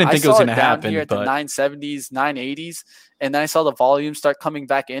 I didn't think it was going to happen. Here at the 970s, 980s, and then I saw the volume start coming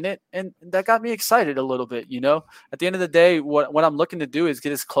back in it, and that got me excited a little bit. At the end of the day, what I'm looking to do is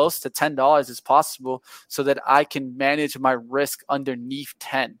get as close to $10 as possible so that I can manage my risk underneath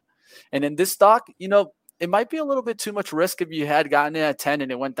 10. And in this stock, it might be a little bit too much risk if you had gotten in at 10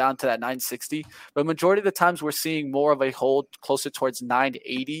 and it went down to that 960. But majority of the times we're seeing more of a hold closer towards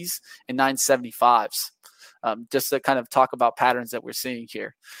 980s and 975s. Just to kind of talk about patterns that we're seeing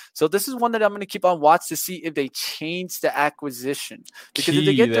here. So this is one that I'm going to keep on watch to see if they change the acquisition. Because if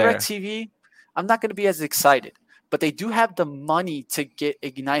they get DirecTV, I'm not going to be as excited. But they do have the money to get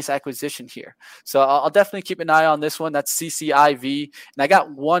a nice acquisition here. So I'll definitely keep an eye on this one. That's CCIV. And I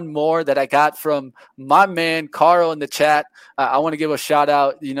got one more that I got from my man, Carl, in the chat. I want to give a shout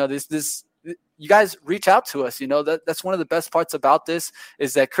out. This you guys reach out to us. That's one of the best parts about this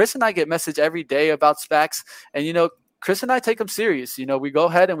is that Chris and I get message every day about SPACs. And, Chris and I take them serious. We go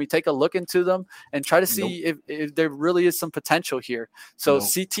ahead and we take a look into them and try to see if there really is some potential here. So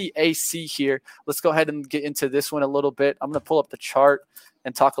CTAC here, let's go ahead and get into this one a little bit. I'm going to pull up the chart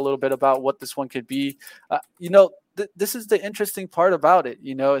and talk a little bit about what this one could be. This is the interesting part about it.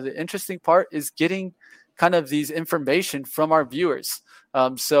 The interesting part is getting kind of these information from our viewers.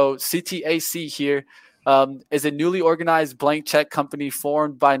 So CTAC here is a newly organized blank check company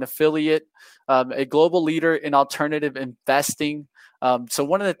formed by an affiliate, a global leader in alternative investing. So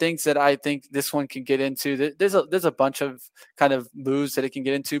one of the things that I think this one can get into, there's a bunch of kind of moves that it can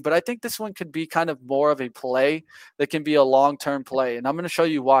get into, but I think this one could be kind of more of a play that can be a long-term play. And I'm going to show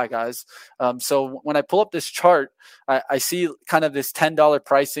you why, guys. So when I pull up this chart, I see kind of this $10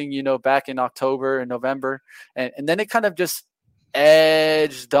 pricing, back in October and November. And then it kind of just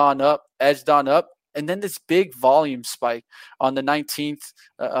edged on up. And then this big volume spike on the 19th,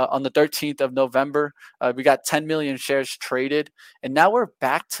 on the 13th of November, we got 10 million shares traded. And now we're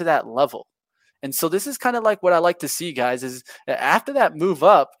back to that level. And so this is kind of like what I like to see, guys, is after that move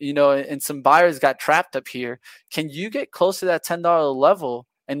up, and some buyers got trapped up here, can you get close to that $10 level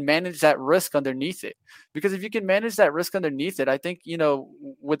and manage that risk underneath it? Because if you can manage that risk underneath it, I think,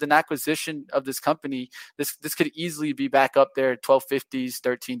 with an acquisition of this company, this could easily be back up there at $12.50s,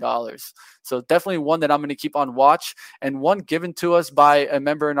 $13. So definitely one that I'm going to keep on watch, and one given to us by a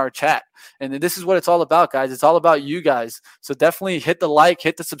member in our chat. And this is what it's all about, guys. It's all about you guys. So definitely hit the like,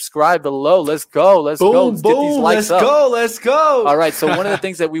 hit the subscribe below. Let's go. Let's go. Let's get these likes up. Let's go. All right. So one of the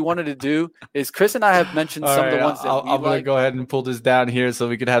things that we wanted to do is Chris and I have mentioned some of the ones that I'm going to go ahead and pull this down here so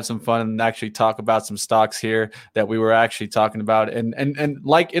we could have some fun and actually talk about some stocks here that we were actually talking about. And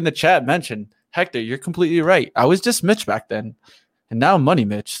like in the chat mentioned, Hector, you're completely right. I was just Mitch back then, and now I'm Money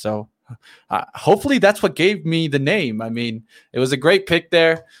Mitch. So hopefully that's what gave me the name. I mean, it was a great pick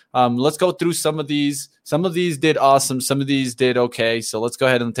there. Let's go through some of these. Some of these did awesome. Some of these did okay. So let's go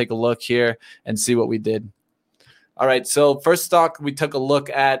ahead and take a look here and see what we did. All right. So first stock we took a look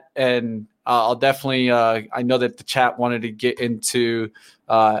at, and I'll definitely, I know that the chat wanted to get into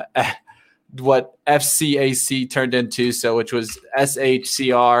what FCAC turned into, so which was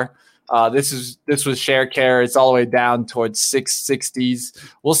SHCR. This was Sharecare. It's all the way down towards 660s.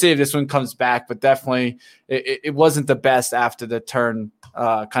 We'll see if this one comes back, but definitely it wasn't the best after the turn,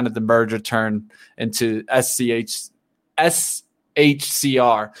 kind of the merger turn into SHCR.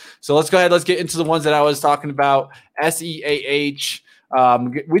 So let's go ahead. Let's get into the ones that I was talking about. SEAH.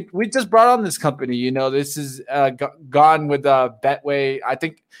 We just brought on this company. This is gone with Betway. I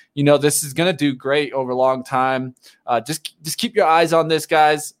think this is gonna do great over a long time. Just keep your eyes on this,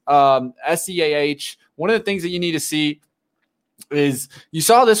 guys. SEAH. One of the things that you need to see is you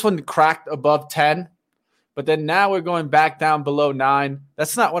saw this one cracked above 10, but then now we're going back down below 9.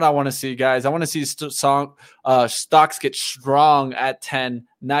 That's not what I want to see, guys. I want to see stocks get strong at 10,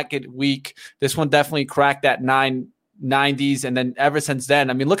 not get weak. This one definitely cracked at 990s, and then ever since then,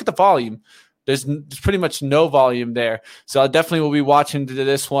 I mean, look at the volume. There's pretty much no volume there. So I definitely will be watching to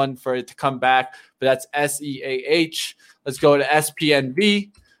this one for it to come back. But that's SEAH. Let's go to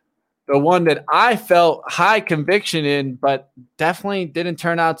SPNV, the one that I felt high conviction in, but definitely didn't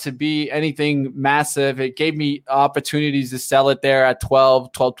turn out to be anything massive. It gave me opportunities to sell it there at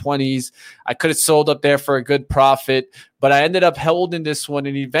 1220s. I could have sold up there for a good profit, but I ended up holding this one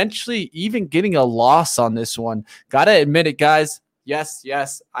and eventually even getting a loss on this one. Got to admit it, guys.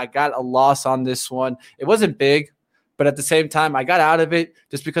 Yes, I got a loss on this one. It wasn't big, but at the same time, I got out of it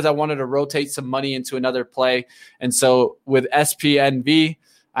just because I wanted to rotate some money into another play. And so with SPNV,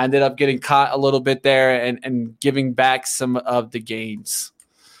 I ended up getting caught a little bit there and giving back some of the gains.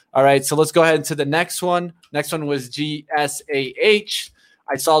 All right, so let's go ahead into the next one. Next one was GSAH.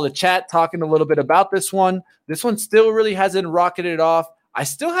 I saw the chat talking a little bit about this one. This one still really hasn't rocketed off. I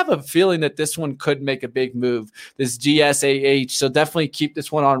still have a feeling that this one could make a big move, this GSAH. So definitely keep this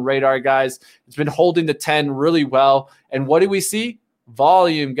one on radar, guys. It's been holding the 10 really well. And what do we see?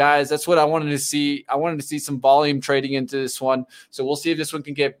 Volume, guys. That's what I wanted to see. I wanted to see some volume trading into this one. So we'll see if this one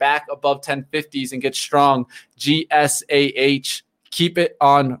can get back above 1050s and get strong. GSAH. Keep it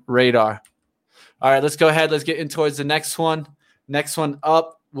on radar. All right, let's go ahead. Let's get in towards the next one. Next one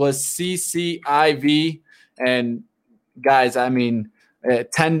up was CCIV. And guys, I mean,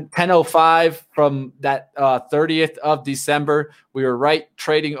 10:05 from that 30th of December. We were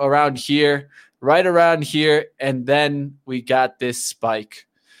trading around here, right around here. And then we got this spike.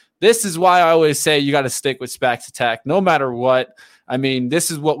 This is why I always say you got to stick with SPAX Attack no matter what. I mean,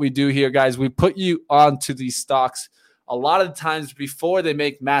 this is what we do here, guys. We put you onto these stocks a lot of times before they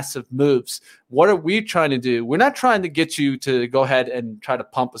make massive moves. What are we trying to do? We're not trying to get you to go ahead and try to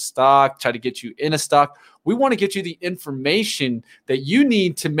pump a stock, try to get you in a stock. We want to get you the information that you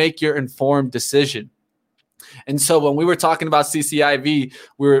need to make your informed decision. And so when we were talking about CCIV,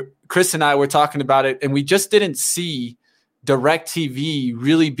 Chris and I were talking about it, and we just didn't see DirecTV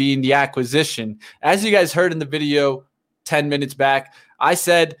really being the acquisition. As you guys heard in the video 10 minutes back, I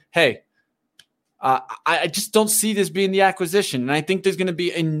said, hey, I just don't see this being the acquisition. And I think there's going to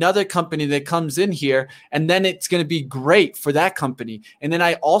be another company that comes in here, and then it's going to be great for that company. And then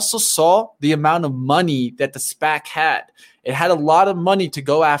I also saw the amount of money that the SPAC had. It had a lot of money to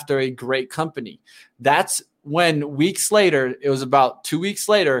go after a great company. That's when weeks later, it was about 2 weeks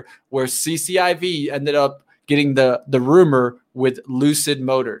later, where CCIV ended up getting the rumor with Lucid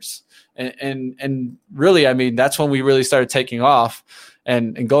Motors. And really, I mean, that's when we really started taking off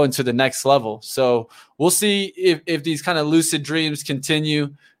and going to the next level. So we'll see if these kind of lucid dreams continue.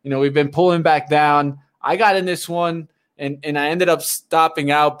 You know, we've been pulling back down. I got in this one and I ended up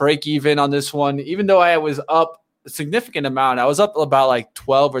stopping out, break even on this one, even though I was up a significant amount. I was up about like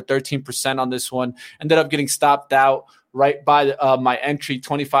 12 or 13% on this one. Ended up getting stopped out right by my entry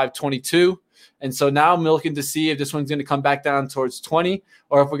 25.22. And so now I'm looking to see if this one's going to come back down towards 20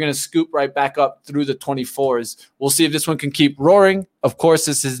 or if we're going to scoop right back up through the 24s. We'll see if this one can keep roaring. Of course,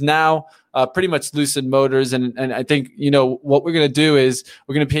 this is now pretty much Lucid Motors. And I think, you know, what we're going to do is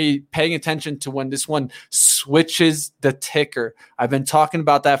we're going to be paying attention to when this one switches the ticker. I've been talking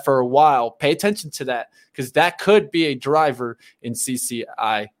about that for a while. Pay attention to that because that could be a driver in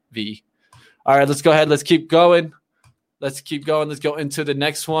CCIV. All right, let's go ahead. Let's keep going. Let's go into the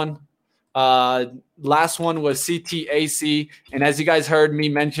next one. Last one was CTAC. And as you guys heard me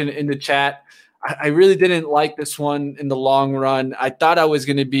mention in the chat, I really didn't like this one in the long run. I thought I was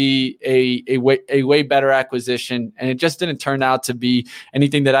going to be a way better acquisition, and it just didn't turn out to be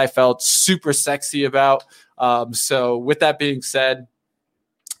anything that I felt super sexy about. So with that being said,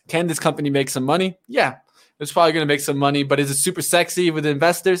 can this company make some money? Yeah, it's probably going to make some money, but is it super sexy with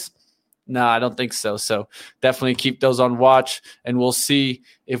investors? No, I don't think so. So definitely keep those on watch, and we'll see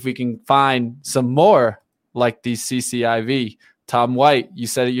if we can find some more like these CCIV. Tom White, you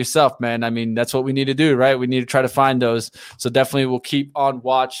said it yourself, man. I mean, that's what we need to do, right? We need to try to find those. So definitely we'll keep on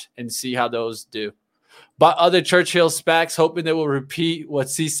watch and see how those do. But other Churchill SPACs, hoping they will repeat what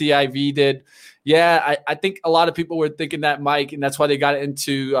CCIV did. Yeah, I think a lot of people were thinking that, Mike, and that's why they got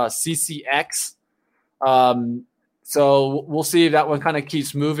into CCX. So we'll see if that one kind of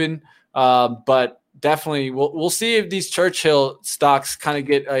keeps moving. But definitely we'll see if these Churchill stocks kind of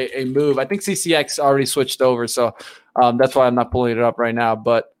get a move. I think CCX already switched over, so that's why I'm not pulling it up right now.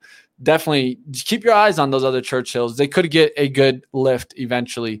 But definitely keep your eyes on those other Churchills. They could get a good lift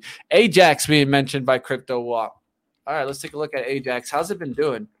eventually. Ajax being mentioned by Crypto Walk. All right, let's take a look at Ajax. How's it been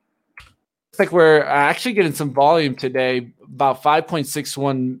doing? Looks like we're actually getting some volume today, about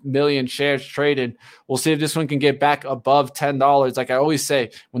 5.61 million shares traded. We'll see if this one can get back above $10. Like I always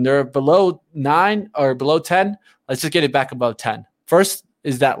say, when they're below 9 or below 10, let's just get it back above 10. First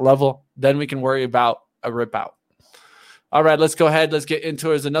is that level, then we can worry about a rip out. All right, let's go ahead. Let's get into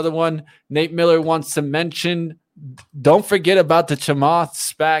it. There's another one. Nate Miller wants to mention, don't forget about the Chamath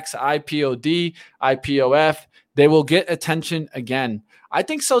SPACs, IPOD, IPOF. They will get attention again. I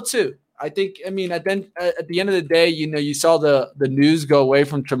think so too. I mean, at the end of the day, you know, you saw the news go away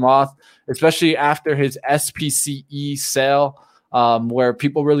from Chamath, especially after his SPCE sale, where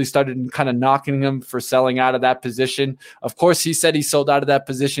people really started kind of knocking him for selling out of that position. Of course, he said he sold out of that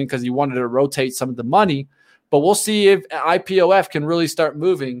position because he wanted to rotate some of the money. But we'll see if IPOF can really start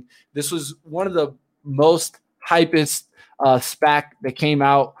moving. This was one of the most hypest SPAC that came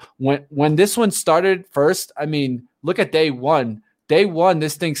out when this one started first. I mean, look at day one. Day one,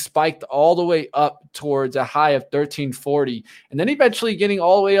 this thing spiked all the way up towards a high of 1340, and then eventually getting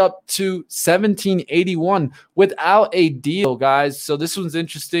all the way up to 1781 without a deal, guys. So this one's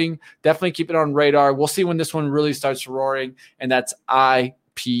interesting. Definitely keep it on radar. We'll see when this one really starts roaring, and that's IPOF.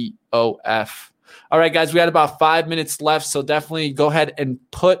 All right, guys, we had about 5 minutes left, so definitely go ahead and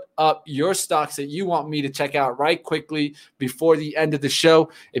put up your stocks that you want me to check out right quickly before the end of the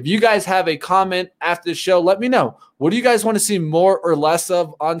show. If you guys have a comment after the show, let me know. What do you guys want to see more or less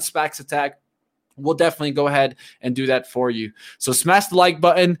of on SPAX Attack? We'll definitely go ahead and do that for you. So smash the like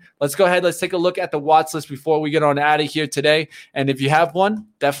button. Let's go ahead. Let's take a look at the watch list before we get on out of here today. And if you have one,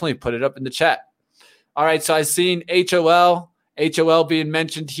 definitely put it up in the chat. All right, so I've seen HOL being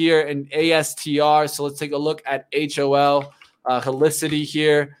mentioned here in ASTR. So let's take a look at HOL, Helicity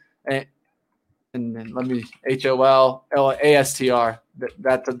here. And then let me, HOL, ASTR.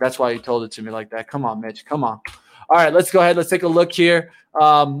 That's why you told it to me like that. Come on, Mitch. Come on. All right, let's go ahead. Let's take a look here.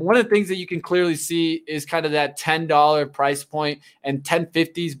 One of the things that you can clearly see is kind of that $10 price point, and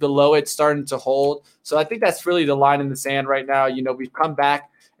 1050s below it starting to hold. So I think that's really the line in the sand right now. You know, we've come back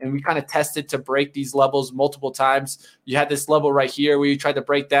and we kind of tested to break these levels multiple times. You had this level right here where you tried to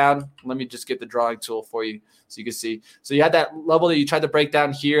break down. Let me just get the drawing tool for you so you can see. So you had that level that you tried to break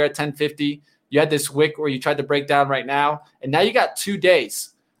down here at 1050. You had this wick where you tried to break down right now. And now you got 2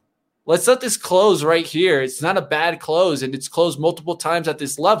 days. Let's let this close right here. It's not a bad close, and it's closed multiple times at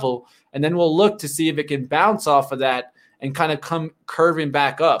this level. And then we'll look to see if it can bounce off of that and kind of come curving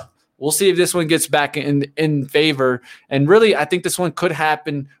back up. We'll see if this one gets back in favor. And really, I think this one could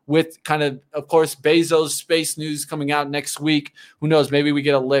happen with of course, Bezos space news coming out next week. Who knows? Maybe we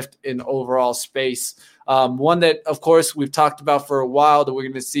get a lift in overall space. One that, of course, we've talked about for a while that we're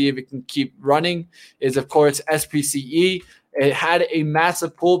going to see if it can keep running is, of course, SPCE. It had a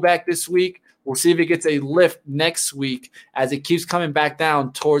massive pullback this week. We'll see if it gets a lift next week as it keeps coming back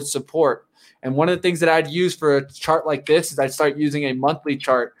down towards support. And one of the things that I'd use for a chart like this is I'd start using a monthly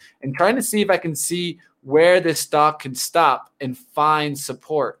chart and trying to see if I can see where this stock can stop and find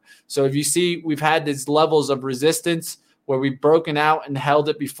support. So if you see, we've had these levels of resistance where we've broken out and held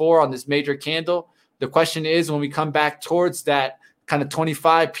it before on this major candle. The question is, when we come back towards that kind of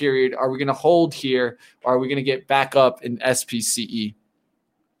 25 period, are we going to hold here, or are we going to get back up in SPCE?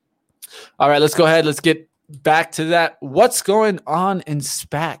 All right, let's go ahead. Let's get back to that. What's going on in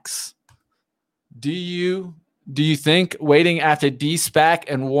SPACs? Do you think waiting after D-SPAC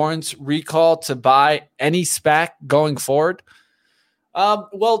and warrants recall to buy any SPAC going forward?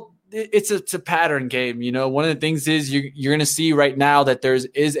 Well, it's a pattern game. You know, one of the things is you're going to see right now that there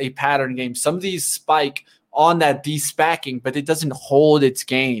is a pattern game. Some of these spike on that de-SPACing, but it doesn't hold its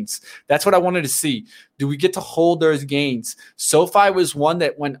gains. That's what I wanted to see. Do we get to hold those gains? SoFi was one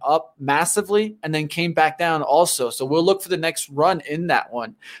that went up massively and then came back down also. So we'll look for the next run in that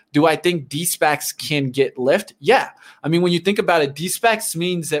one. Do I think de-SPACs can get lift? Yeah. I mean, when you think about it, de-SPACs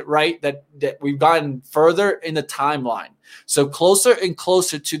means that we've gotten further in the timeline. So closer and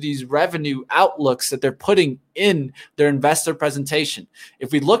closer to these revenue outlooks that they're putting in their investor presentation.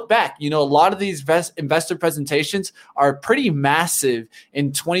 If we look back, you know, a lot of these investor presentations are pretty massive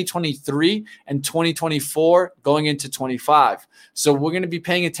in 2023 and 2024 going into 25. So we're going to be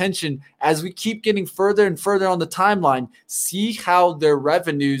paying attention as we keep getting further and further on the timeline, see how their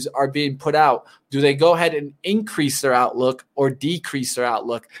revenues are being put out. Do they go ahead and increase their outlook or decrease their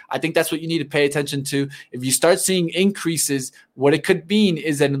outlook? I think that's what you need to pay attention to. If you start seeing increases, what it could mean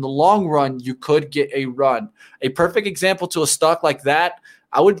is that in the long run, you could get a run. A perfect example to a stock like that,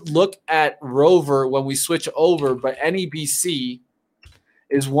 I would look at Rover when we switch over, but NEBC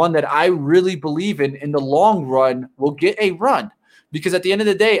is one that I really believe in the long run will get a run. Because at the end of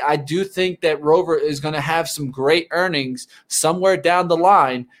the day, I do think that Rover is going to have some great earnings somewhere down the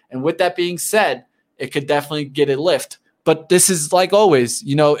line. And with that being said, it could definitely get a lift. But this is like always,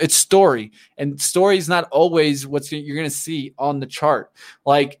 you know, it's story. And story is not always what you're going to see on the chart.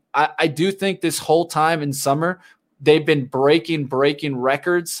 Like, I do think this whole time in summer, they've been breaking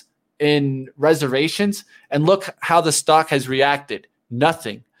records in reservations. And look how the stock has reacted.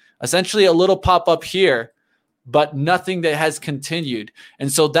 Nothing. Essentially a little pop up here, but nothing that has continued. And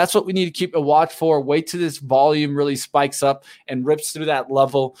so that's what we need to keep a watch for. Wait till this volume really spikes up and rips through that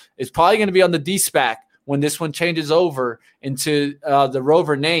level. It's probably going to be on the D-SPAC when this one changes over into the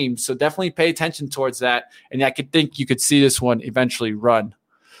Rover name. So definitely pay attention towards that. And I could think you could see this one eventually run.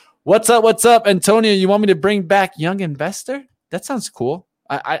 What's up, Antonio? You want me to bring back Young Investor? That sounds cool.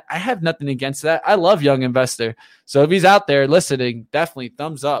 I have nothing against that. I love Young Investor. So if he's out there listening, definitely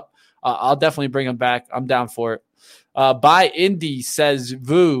thumbs up. I'll definitely bring him back. I'm down for it. Buy Indy, says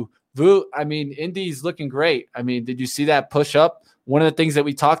Vu. I mean, Indy's looking great. I mean, did you see that push up one of the things that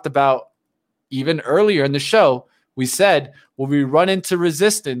we talked about even earlier in the show, we said, will we run into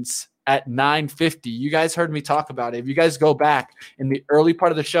resistance at 950? You guys heard me talk about it. If you guys go back in the early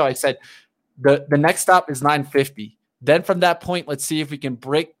part of the show, I said the next stop is 950. Then from that point, let's see if we can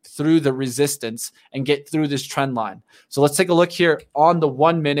break through the resistance and get through this trend line. So let's take a look here on the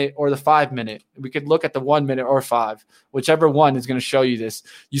 1 minute or the 5 minute. We could look at the 1 minute or 5, whichever one is going to show you this.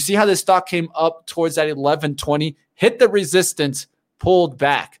 You see how this stock came up towards that 1120, hit the resistance, pulled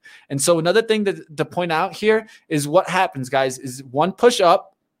back. And so another thing to point out here is what happens, guys, is one push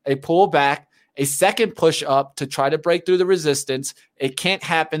up, a pull back, a second push up to try to break through the resistance. It can't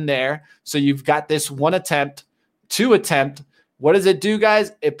happen there. So you've got this one attempt, two attempt. What does it do,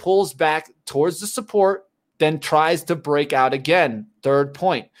 guys? It pulls back towards the support, then tries to break out again. Third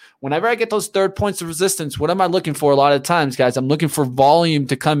point. Whenever I get those third points of resistance, what am I looking for a lot of times, guys? I'm looking for volume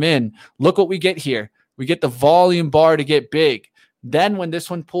to come in. Look what we get here. We get the volume bar to get big. Then when this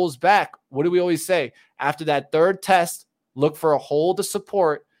one pulls back, what do we always say? After that third test, look for a hold to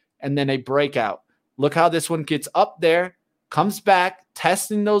support and then a breakout. Look how this one gets up there, comes back,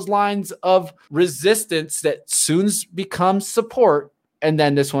 testing those lines of resistance that soon becomes support, and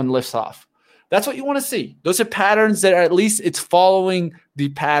then this one lifts off. That's what you want to see. Those are patterns that are, at least it's following the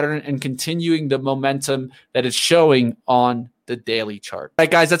pattern and continuing the momentum that is showing on the daily chart. All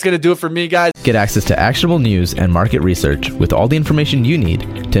right, guys, that's going to do it for me, guys. Get access to actionable news and market research with all the information you need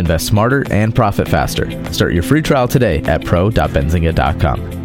to invest smarter and profit faster. Start your free trial today at pro.benzinga.com.